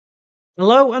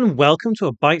Hello and welcome to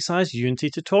a bite-sized Unity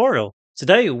tutorial.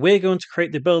 Today we're going to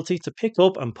create the ability to pick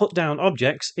up and put down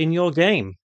objects in your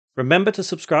game. Remember to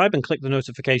subscribe and click the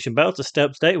notification bell to stay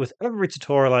up to date with every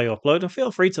tutorial I upload, and feel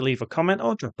free to leave a comment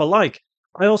or drop a like.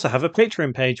 I also have a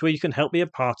Patreon page where you can help be a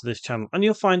part of this channel, and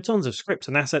you'll find tons of scripts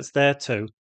and assets there too.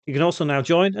 You can also now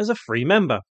join as a free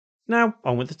member. Now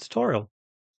on with the tutorial.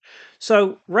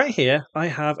 So right here, I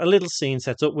have a little scene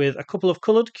set up with a couple of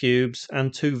coloured cubes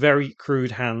and two very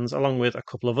crude hands, along with a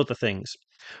couple of other things.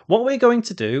 What we're going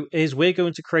to do is we're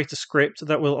going to create a script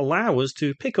that will allow us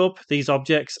to pick up these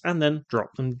objects and then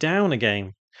drop them down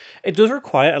again. It does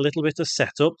require a little bit of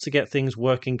setup to get things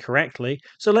working correctly,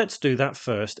 so let's do that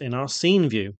first in our scene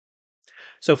view.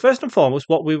 So first and foremost,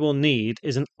 what we will need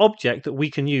is an object that we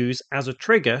can use as a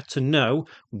trigger to know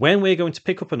when we're going to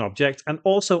pick up an object and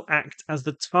also act as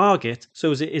the target so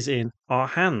as it is in our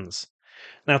hands.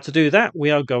 Now to do that,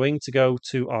 we are going to go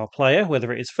to our player,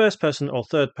 whether it is first person or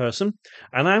third person,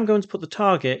 and I'm going to put the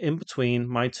target in between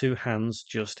my two hands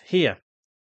just here.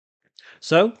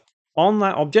 So on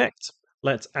that object,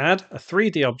 let's add a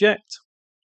 3D object,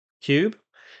 cube,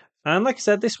 and like I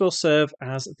said, this will serve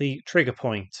as the trigger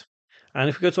point. And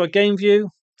if we go to our game view,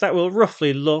 that will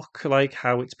roughly look like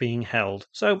how it's being held.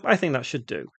 So I think that should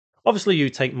do. Obviously, you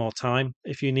take more time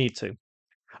if you need to.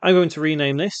 I'm going to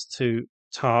rename this to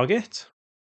target.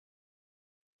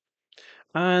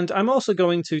 And I'm also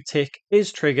going to tick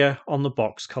is trigger on the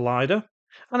box collider.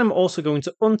 And I'm also going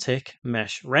to untick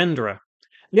mesh renderer.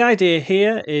 The idea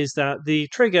here is that the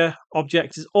trigger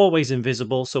object is always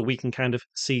invisible, so we can kind of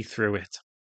see through it.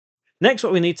 Next,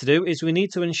 what we need to do is we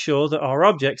need to ensure that our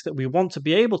objects that we want to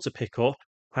be able to pick up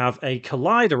have a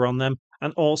collider on them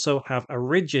and also have a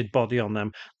rigid body on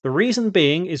them. The reason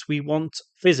being is we want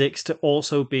physics to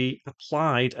also be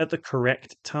applied at the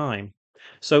correct time.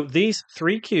 So these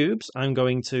three cubes I'm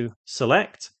going to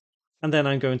select, and then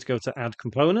I'm going to go to add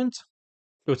component,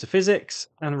 go to physics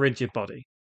and rigid body.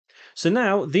 So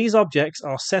now these objects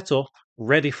are set up,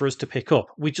 ready for us to pick up.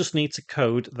 We just need to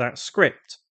code that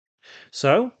script.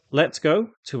 So let's go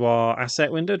to our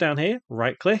asset window down here,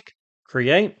 right click,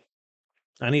 create,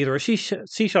 and either a C#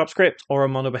 script or a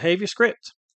mono behavior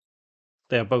script.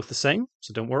 They are both the same,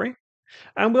 so don't worry.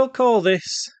 And we'll call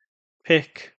this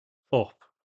pick up.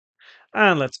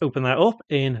 And let's open that up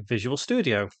in Visual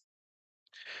Studio.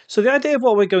 So the idea of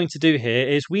what we're going to do here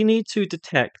is we need to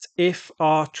detect if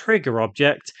our trigger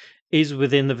object is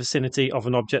within the vicinity of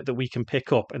an object that we can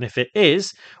pick up. And if it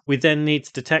is, we then need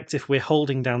to detect if we're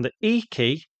holding down the E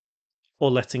key or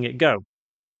letting it go.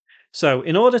 So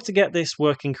in order to get this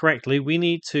working correctly, we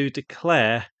need to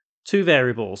declare two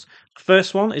variables. The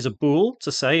first one is a bool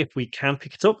to say if we can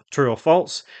pick it up, true or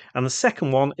false, and the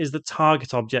second one is the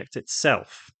target object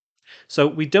itself. So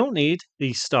we don't need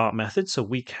the start method, so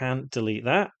we can delete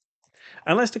that.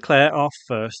 And let's declare our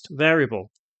first variable.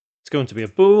 It's going to be a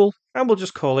bool, and we'll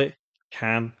just call it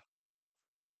can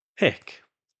pick.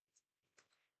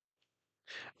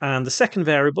 And the second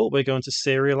variable, we're going to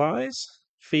serialize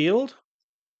field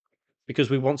because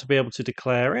we want to be able to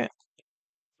declare it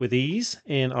with ease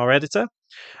in our editor.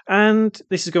 And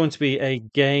this is going to be a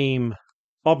game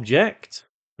object.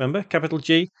 Remember, capital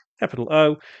G, capital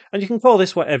O. And you can call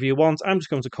this whatever you want. I'm just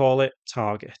going to call it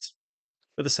target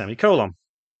with a semicolon.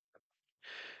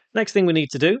 Next thing we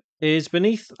need to do is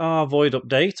beneath our void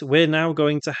update, we're now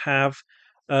going to have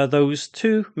those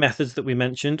two methods that we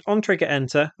mentioned, on trigger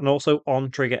enter and also on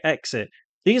trigger exit.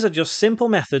 These are just simple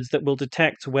methods that will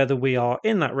detect whether we are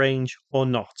in that range or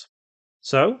not.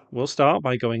 So we'll start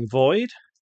by going void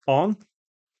on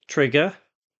trigger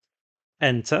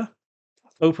enter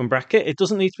open bracket. It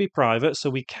doesn't need to be private, so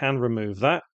we can remove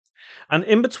that. And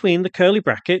in between the curly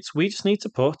brackets, we just need to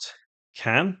put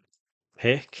can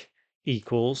pick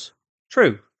equals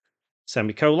true,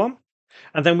 semicolon.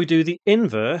 And then we do the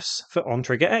inverse for on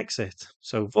trigger exit.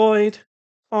 So void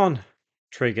on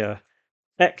trigger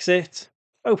exit,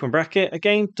 open bracket,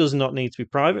 again, does not need to be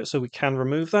private, so we can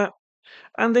remove that.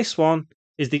 And this one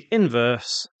is the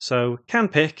inverse, so can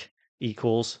pick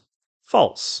equals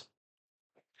false.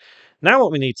 Now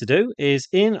what we need to do is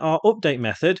in our update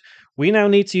method, we now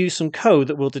need to use some code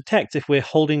that will detect if we're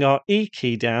holding our E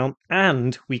key down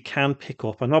and we can pick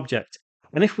up an object.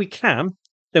 And if we can,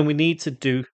 then we need to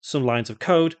do some lines of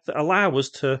code that allow us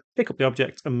to pick up the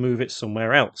object and move it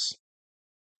somewhere else.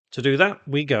 To do that,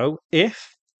 we go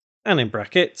if, and in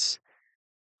brackets,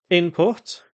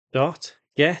 input dot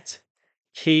get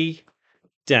key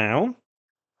down,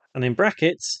 and in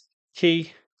brackets,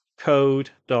 key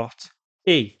code dot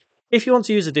e. If you want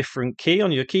to use a different key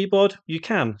on your keyboard, you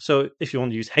can. So if you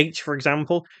want to use H, for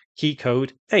example, key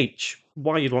code H.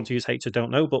 Why you'd want to use H, I don't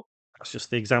know, but That's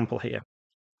just the example here.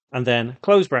 And then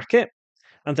close bracket,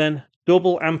 and then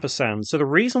double ampersand. So the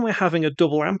reason we're having a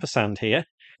double ampersand here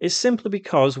is simply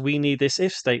because we need this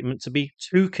if statement to be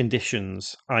two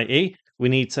conditions, i.e., we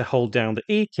need to hold down the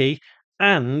E key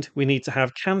and we need to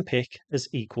have can pick as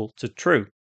equal to true.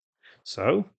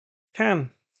 So can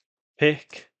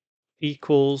pick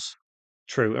equals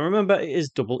true. And remember, it is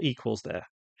double equals there.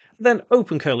 Then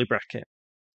open curly bracket.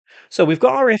 So we've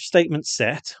got our if statement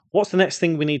set. What's the next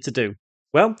thing we need to do?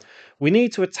 Well, we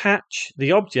need to attach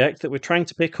the object that we're trying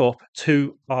to pick up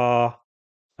to our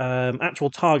actual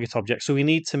target object. So we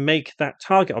need to make that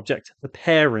target object the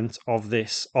parent of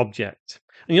this object.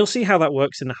 And you'll see how that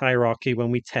works in the hierarchy when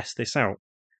we test this out.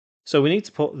 So we need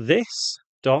to put this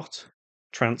dot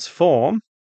transform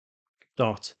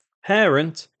dot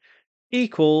parent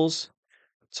equals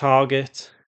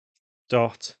target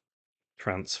dot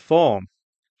transform.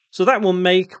 So that will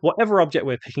make whatever object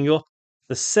we're picking up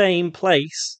the same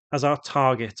place as our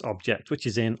target object, which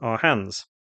is in our hands.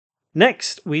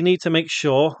 Next, we need to make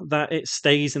sure that it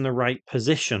stays in the right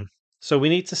position. So we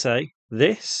need to say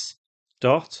this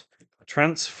dot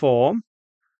transform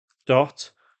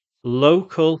dot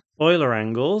local Euler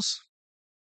angles,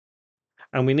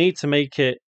 and we need to make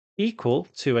it equal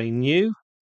to a new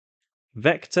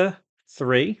vector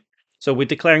 3. So we're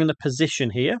declaring the position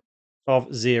here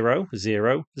of 0,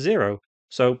 0, 0.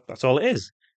 So that's all it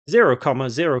is. 0,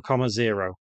 0,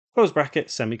 0. Close bracket,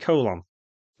 semicolon.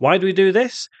 Why do we do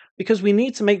this? Because we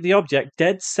need to make the object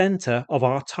dead center of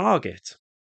our target.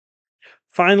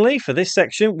 Finally, for this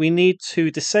section, we need to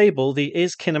disable the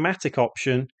is kinematic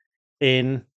option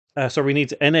in, so we need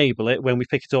to enable it when we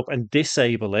pick it up and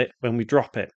disable it when we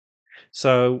drop it.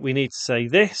 So we need to say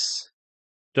this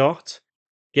dot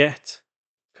get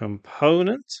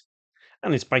component,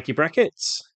 and in spiky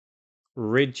brackets,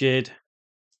 rigid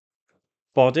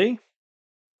body,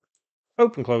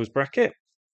 open close bracket,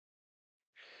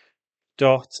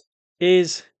 dot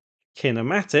is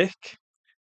kinematic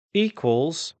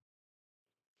equals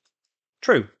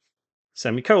true,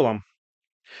 semicolon.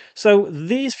 So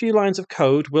these few lines of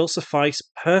code will suffice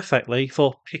perfectly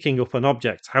for picking up an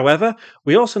object. However,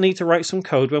 we also need to write some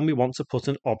code when we want to put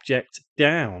an object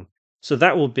down. So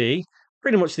that will be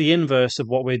pretty much the inverse of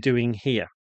what we're doing here.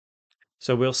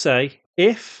 So we'll say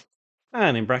if,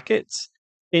 and in brackets,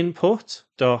 input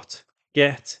dot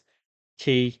get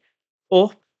key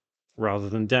up rather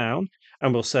than down,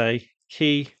 and we'll say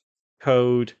key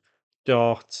code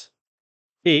dot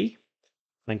e,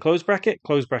 then close bracket,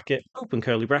 open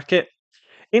curly bracket.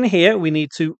 In here, we need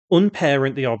to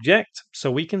unparent the object,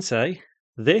 so we can say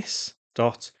this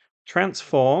dot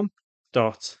transform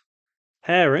dot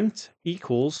parent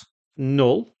equals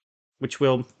null, which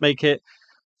will make it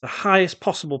the highest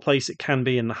possible place it can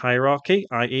be in the hierarchy,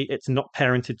 i.e., it's not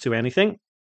parented to anything.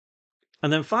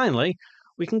 And then finally,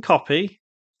 we can copy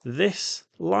this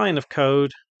line of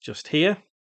code just here,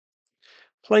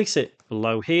 place it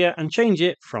below here, and change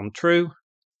it from true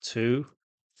to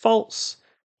false,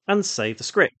 and save the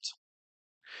script.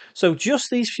 So just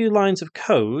these few lines of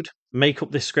code make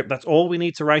up this script. That's all we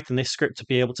need to write in this script to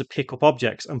be able to pick up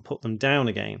objects and put them down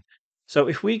again. So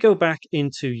if we go back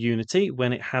into Unity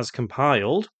when it has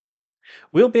compiled,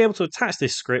 we'll be able to attach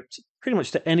this script pretty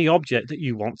much to any object that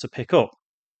you want to pick up.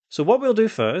 So what we'll do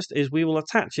first is we will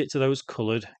attach it to those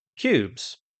colored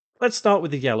cubes. Let's start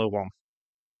with the yellow one.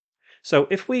 So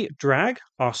if we drag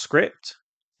our script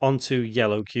onto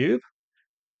yellow cube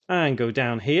and go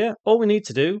down here, all we need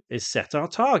to do is set our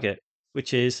target,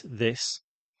 which is this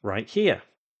right here.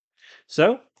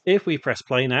 So if we press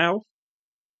play now,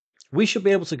 we should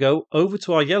be able to go over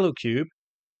to our yellow cube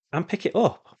and pick it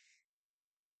up.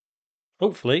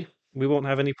 Hopefully, we won't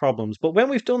have any problems. But when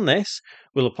we've done this,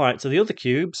 we'll apply it to the other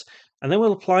cubes, and then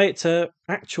we'll apply it to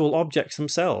actual objects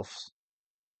themselves.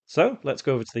 So let's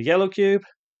go over to the yellow cube,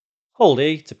 hold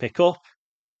E to pick up,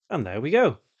 and there we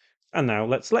go. And now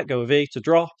let's let go of E to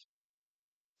drop,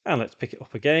 and let's pick it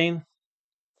up again.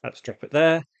 Let's drop it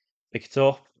there, pick it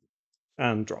up,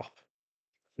 and drop.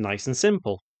 Nice and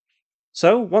simple.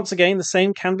 So once again, the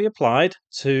same can be applied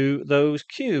to those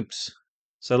cubes.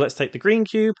 So let's take the green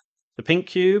cube, the pink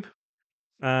cube,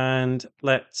 and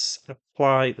let's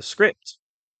apply the script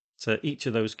to each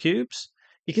of those cubes.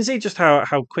 You can see just how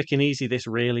quick and easy this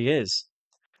really is.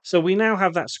 So we now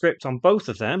have that script on both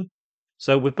of them.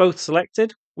 So with both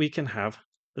selected, we can have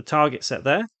the target set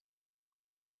there.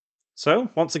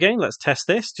 So once again, let's test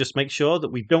this. Just make sure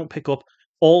that we don't pick up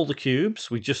all the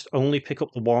cubes. We just only pick up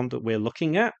the one that we're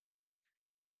looking at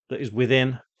that is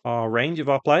within our range of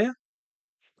our player.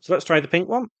 So let's try the pink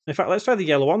one. In fact, let's try the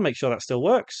yellow one, make sure that still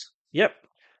works. Yep.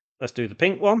 Let's do the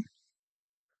pink one.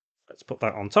 Let's put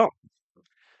that on top.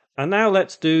 And now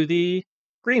let's do the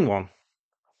green one.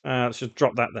 Let's just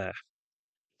drop that there.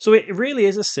 So it really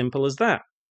is as simple as that.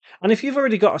 And if you've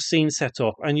already got a scene set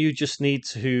up and you just need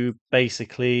to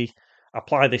basically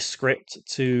apply this script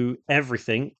to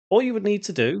everything, all you would need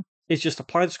to do is just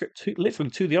apply the script literally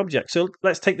to the object. So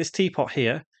let's take this teapot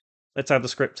here. Let's add the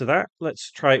script to that.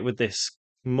 Let's try it with this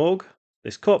mug,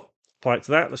 this cup, apply it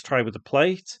to that. Let's try with the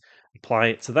plate, apply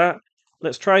it to that.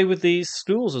 Let's try with these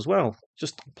stools as well.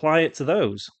 Just apply it to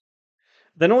those.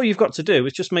 Then all you've got to do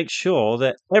is just make sure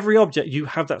that every object you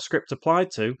have that script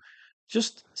applied to,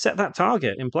 just set that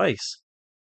target in place.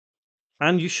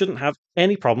 And you shouldn't have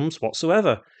any problems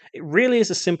whatsoever. It really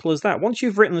is as simple as that. Once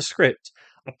you've written the script,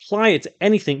 apply it to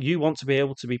anything you want to be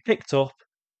able to be picked up,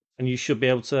 and you should be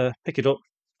able to pick it up,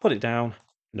 put it down,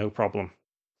 no problem.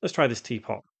 Let's try this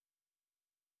teapot.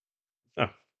 Oh,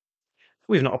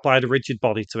 we've not applied a rigid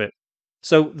body to it.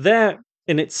 So there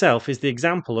in itself is the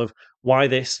example of why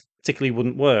this particularly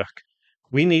wouldn't work.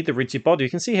 We need the rigid body. You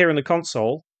can see here in the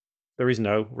console, there is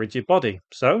no rigid body.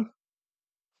 So,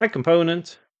 add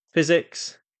component,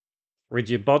 physics,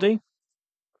 rigid body.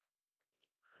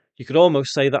 You could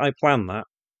almost say that I planned that.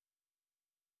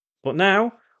 But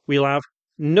now we'll have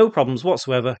no problems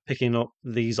whatsoever picking up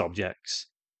these objects.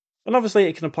 And obviously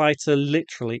it can apply to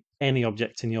literally any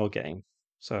object in your game.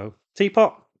 So,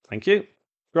 teapot, thank you.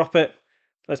 Drop it.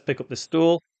 Let's pick up this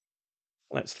stool.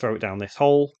 Let's throw it down this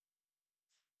hole.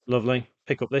 Lovely.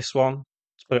 Pick up this one.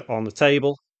 Let's put it on the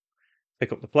table.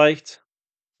 Pick up the plate.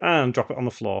 And drop it on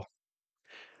the floor.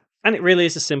 And it really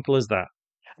is as simple as that.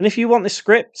 And if you want this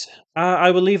script,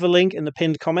 I will leave a link in the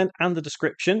pinned comment and the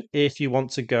description if you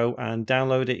want to go and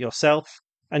download it yourself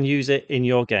and use it in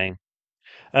your game.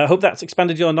 I hope that's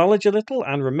expanded your knowledge a little,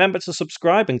 and remember to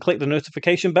subscribe and click the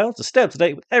notification bell to stay up to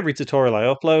date with every tutorial I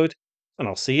upload, and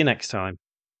I'll see you next time.